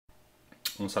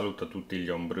Un saluto a tutti gli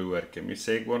homebrewer che mi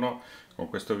seguono. Con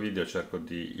questo video cerco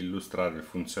di illustrare il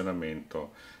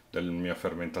funzionamento del mio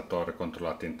fermentatore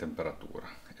controllato in temperatura.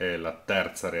 È la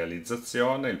terza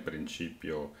realizzazione, il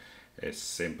principio è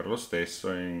sempre lo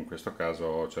stesso, in questo caso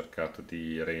ho cercato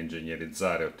di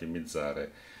reingegnerizzare e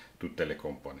ottimizzare tutte le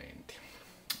componenti.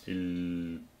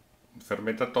 Il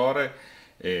fermentatore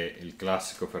è il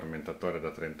classico fermentatore da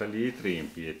 30 litri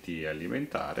in PET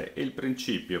alimentare e il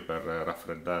principio per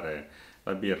raffreddare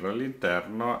la birra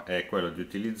all'interno è quello di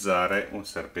utilizzare un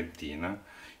serpentina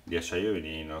di acciaio in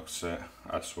inox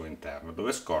al suo interno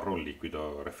dove scorre un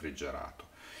liquido refrigerato.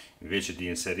 Invece di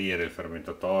inserire il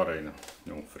fermentatore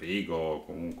in un frigo o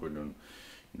comunque in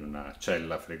una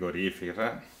cella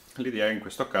frigorifera, l'idea in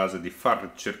questo caso è di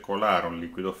far circolare un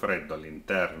liquido freddo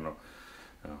all'interno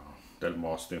del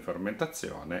mosto in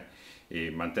fermentazione e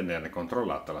mantenerne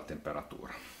controllata la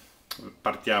temperatura.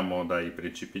 Partiamo dai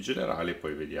principi generali,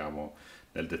 poi vediamo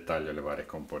nel dettaglio le varie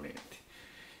componenti.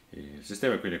 Il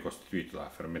sistema è quindi costituito da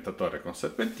fermentatore con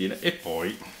serpentine e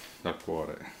poi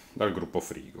dal gruppo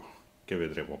frigo, che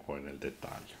vedremo poi nel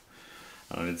dettaglio.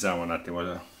 Analizziamo un attimo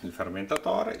il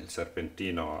fermentatore. Il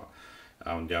serpentino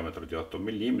ha un diametro di 8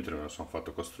 mm, me lo sono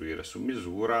fatto costruire su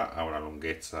misura, ha una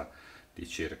lunghezza di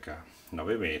circa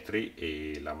 9 metri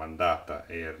e la mandata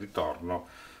e il ritorno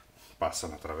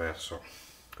passano attraverso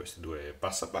questi due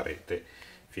passaparete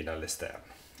fino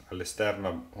all'esterno.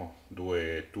 All'esterno ho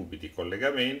due tubi di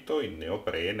collegamento in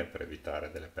neoprene per evitare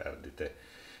delle perdite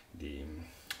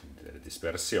delle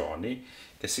dispersioni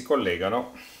che si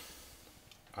collegano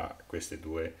a questi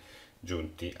due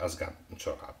giunti a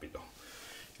sgancio rapido.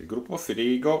 Il gruppo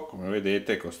frigo, come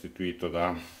vedete, è costituito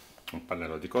da un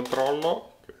pannello di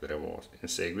controllo che vedremo in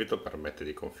seguito, permette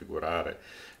di configurare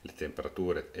le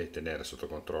temperature e tenere sotto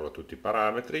controllo tutti i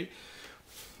parametri.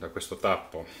 Da questo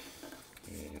tappo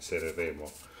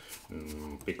inseriremo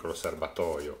un piccolo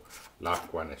serbatoio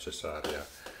l'acqua necessaria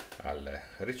al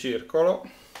ricircolo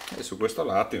e su questo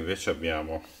lato invece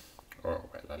abbiamo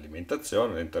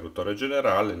l'alimentazione, l'interruttore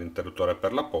generale, l'interruttore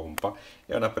per la pompa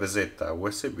e una presetta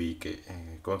USB che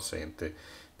consente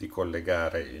di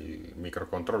collegare il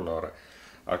microcontrollore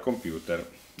al computer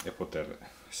e poter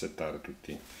settare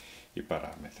tutti i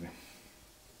parametri.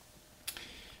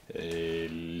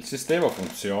 Il sistema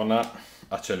funziona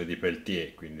a celle di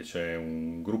peltier, quindi c'è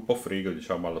un gruppo frigo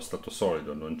diciamo allo stato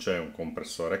solido, non c'è un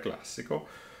compressore classico,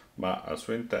 ma al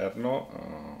suo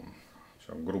interno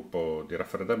c'è un gruppo di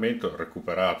raffreddamento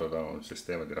recuperato da un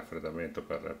sistema di raffreddamento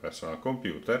per personal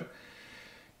computer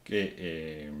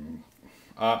che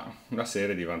ha una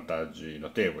serie di vantaggi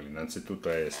notevoli. Innanzitutto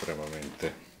è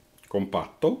estremamente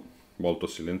compatto, molto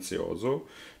silenzioso,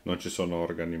 non ci sono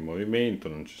organi in movimento,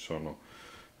 non ci sono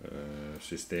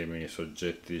sistemi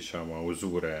soggetti diciamo a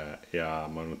usure e a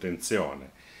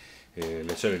manutenzione.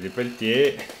 Le celle di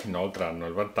peltier inoltre hanno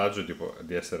il vantaggio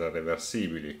di essere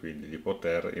reversibili, quindi di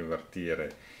poter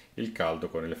invertire il caldo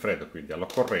con il freddo, quindi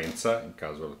all'occorrenza, in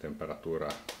caso la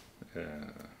temperatura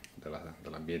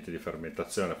dell'ambiente di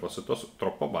fermentazione fosse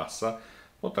troppo bassa,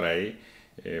 potrei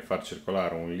far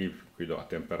circolare un liquido a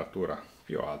temperatura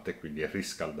più alta e quindi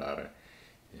riscaldare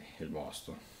il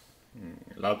mosto.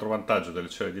 L'altro vantaggio delle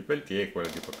celle di peltier è quello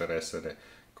di poter essere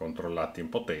controllati in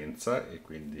potenza e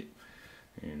quindi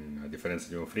a differenza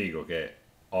di un frigo che è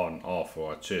on, off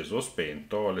o acceso o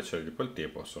spento, le celle di peltier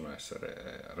possono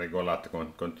essere regolate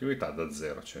con continuità da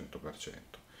 0 a 100%.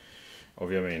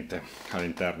 Ovviamente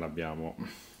all'interno abbiamo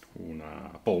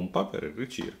una pompa per il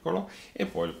ricircolo e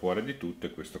poi il cuore di tutto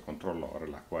è questo controllore,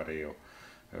 l'Aquareo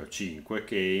 5,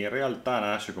 che in realtà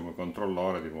nasce come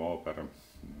controllore di nuovo per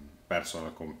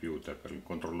personal computer, per il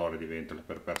controllore di ventole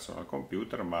per personal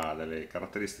computer, ma ha delle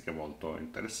caratteristiche molto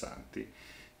interessanti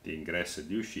di ingresso e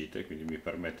di uscite, quindi mi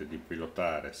permette di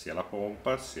pilotare sia la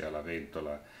pompa sia la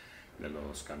ventola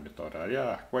dello scambiatore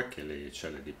aria-acqua che le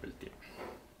celle di peltier.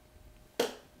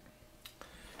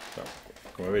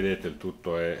 Come vedete il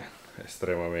tutto è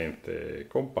estremamente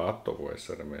compatto, può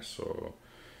essere messo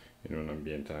in un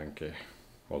ambiente anche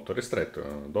molto ristretto,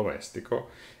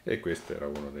 domestico, e questo era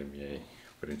uno dei miei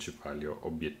principali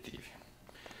obiettivi.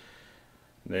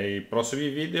 Nei prossimi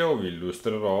video vi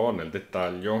illustrerò nel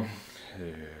dettaglio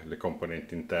le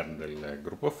componenti interne del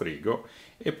gruppo frigo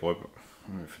e poi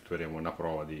effettueremo una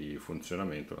prova di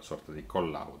funzionamento, una sorta di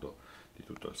collaudo di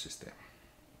tutto il sistema.